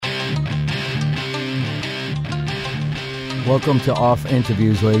Welcome to Off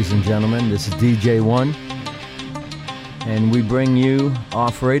Interviews, ladies and gentlemen. This is DJ One, and we bring you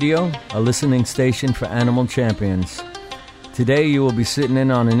Off Radio, a listening station for animal champions. Today you will be sitting in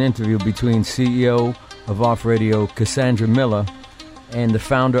on an interview between CEO of Off Radio, Cassandra Miller, and the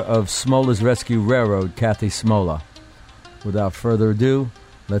founder of Smola's Rescue Railroad, Kathy Smola. Without further ado,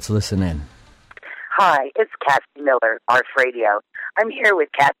 let's listen in. Hi, it's Kathy Miller, Off Radio. I'm here with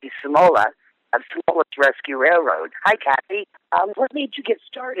Kathy Smola of Smola's Rescue Railroad. Hi, Kathy. What made you get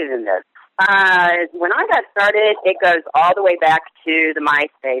started in this? When I got started, it goes all the way back to the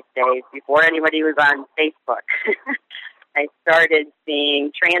MySpace days, before anybody was on Facebook. I started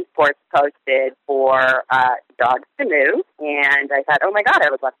seeing transports posted for dogs to move, and I thought, oh my God, I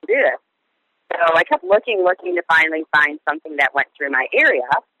would love to do this. So I kept looking to finally find something that went through my area,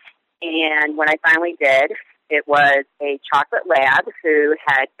 and when I finally did, it was a chocolate lab who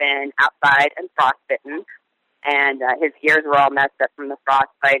had been outside and frostbitten, and his ears were all messed up from the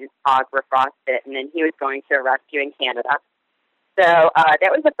frostbite, his paws were frostbitten, and he was going to a rescue in Canada. So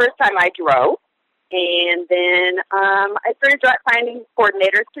that was the first time I drove. And then I started finding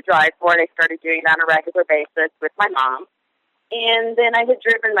coordinators to drive for it. I started doing it on a regular basis with my mom. And then I had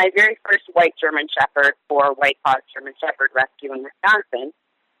driven my very first white German Shepherd for White Paws German Shepherd Rescue in Wisconsin.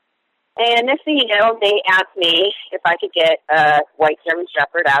 And next thing you know, they asked me if I could get a white German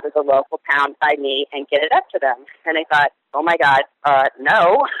Shepherd out of the local pound by me and get it up to them. And I thought, oh my God,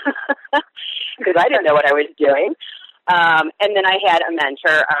 no, because I didn't know what I was doing. And then I had a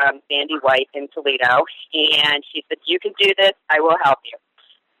mentor, Sandy White in Toledo, and she said, you can do this, I will help you.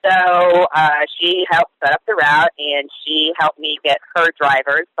 So she helped set up the route, and she helped me get her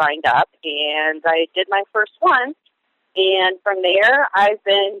drivers signed up, and I did my first one. And from there, I've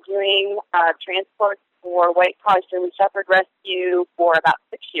been doing transports for White Paws German Shepherd Rescue for about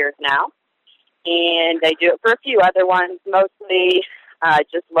 6 years now. And I do it for a few other ones, mostly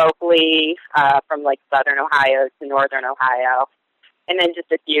just locally from like southern Ohio to northern Ohio. And then just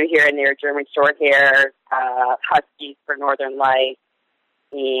a few here and there, German Shorthairs, Huskies for Northern Lights.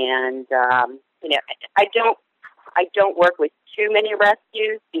 And, you know, I don't work with too many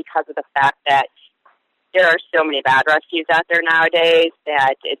rescues because of the fact that there are so many bad rescues out there nowadays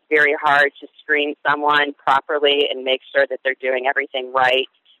that it's very hard to screen someone properly and make sure that they're doing everything right.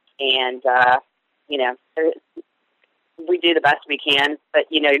 And, you know, we do the best we can, but,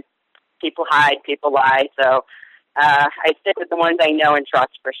 you know, people hide, people lie. So I stick with the ones I know and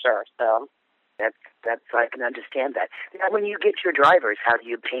trust for sure. So that's I can understand that. Now, when you get your drivers, how do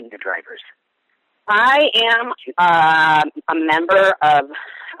you obtain your drivers? I am a member of,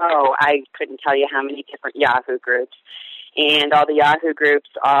 I couldn't tell you how many different Yahoo groups. And all the Yahoo groups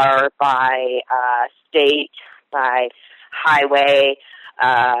are by state, by highway,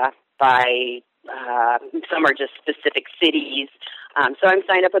 by some are just specific cities. So I'm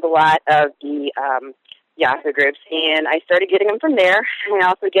signed up with a lot of the Yahoo groups, and I started getting them from there. I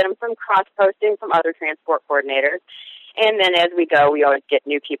also get them from cross-posting from other transport coordinators. And then as we go, we always get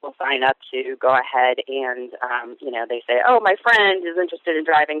new people sign up to go ahead and, you know, they say, oh, my friend is interested in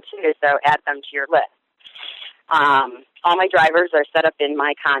driving too, so add them to your list. All my drivers are set up in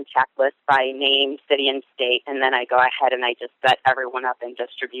my contact list by name, city, and state, and then I go ahead and I just set everyone up in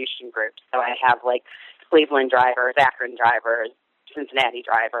distribution groups. So I have, like, Cleveland drivers, Akron drivers, Cincinnati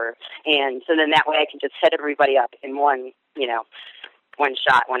drivers, and so then that way I can just hit everybody up in one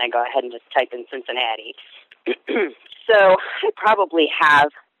shot when I go ahead and just type in Cincinnati. So I probably have,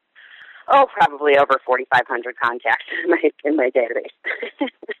 probably over 4,500 contacts in my database.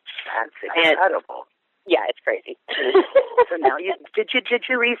 That's incredible. Yeah, it's crazy. So now, did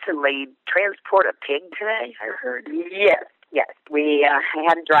you recently transport a pig today? I heard. Yes. I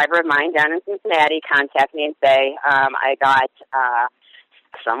had a driver of mine down in Cincinnati contact me and say, I got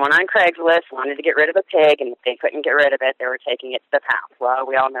someone on Craigslist wanted to get rid of a pig, and if they couldn't get rid of it, they were taking it to the pound. Well,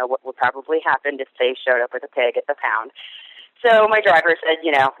 we all know what would probably happen if they showed up with a pig at the pound. So my driver said,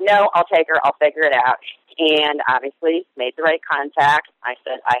 no, I'll take her, I'll figure it out. And obviously made the right contact. I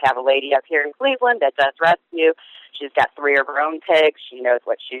said, I have a lady up here in Cleveland that does rescue. She's got 3 of her own pigs. She knows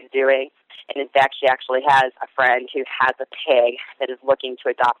what she's doing. And in fact, she actually has a friend who has a pig that is looking to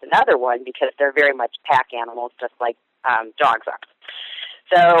adopt another one because they're very much pack animals, just like dogs are.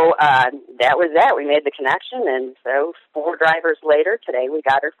 So that was that. We made the connection, and so 4 drivers later, today we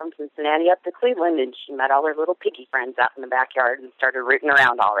got her from Cincinnati up to Cleveland, and she met all her little piggy friends out in the backyard and started rooting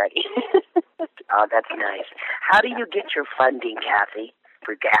around already. Oh, that's nice. How do you get your funding, Kathy,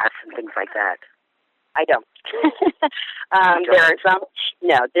 for gas and things like that? I don't.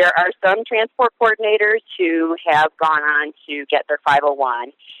 There are some transport coordinators who have gone on to get their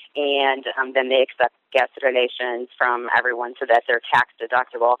 501, and then they accept gas donations from everyone so that they're tax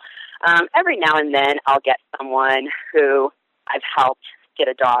deductible. Every now and then I'll get someone who I've helped get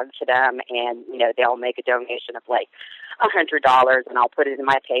a dog to them, and, they'll make a donation of like $100, and I'll put it in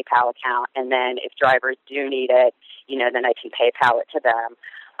my PayPal account, and then if drivers do need it, then I can PayPal it to them.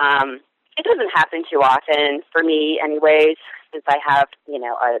 It doesn't happen too often for me anyways, since I have,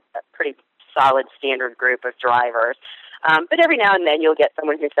 a pretty solid standard group of drivers. But every now and then you'll get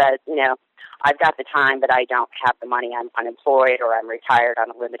someone who says, I've got the time, but I don't have the money. I'm unemployed or I'm retired on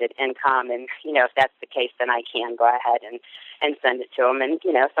a limited income. And, if that's the case, then I can go ahead and send it to them. And,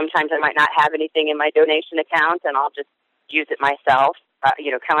 sometimes I might not have anything in my donation account, and I'll just use it myself.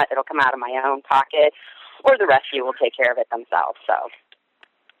 It'll come out of my own pocket, or the rescue will take care of it themselves. So.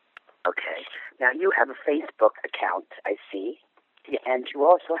 Okay. Now, you have a Facebook account, I see, and you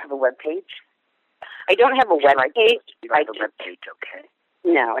also have a web page? I don't have a web page. You don't have a web page, okay.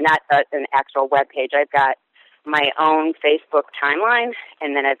 No, not an actual web page. I've got my own Facebook timeline,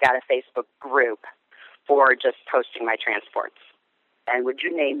 and then I've got a Facebook group for just posting my transports. And would you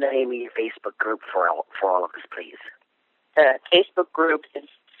name the name of your Facebook group for all of us, please? The Facebook group is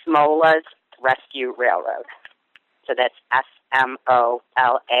Smola's Rescue Railroad. So that's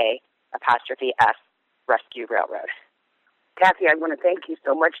SMOLA''S Rescue Railroad. Kathy, I want to thank you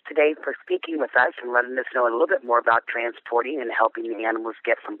so much today for speaking with us and letting us know a little bit more about transporting and helping the animals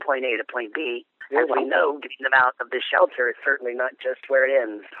get from point A to point B. As we know, getting them out of the shelter is certainly not just where it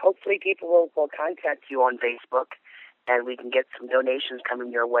ends. Hopefully people will contact you on Facebook, and we can get some donations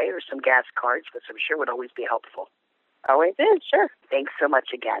coming your way or some gas cards, which I'm sure would always be helpful. Always is, sure. Thanks so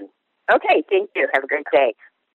much again. Okay, thank you. Have a great day.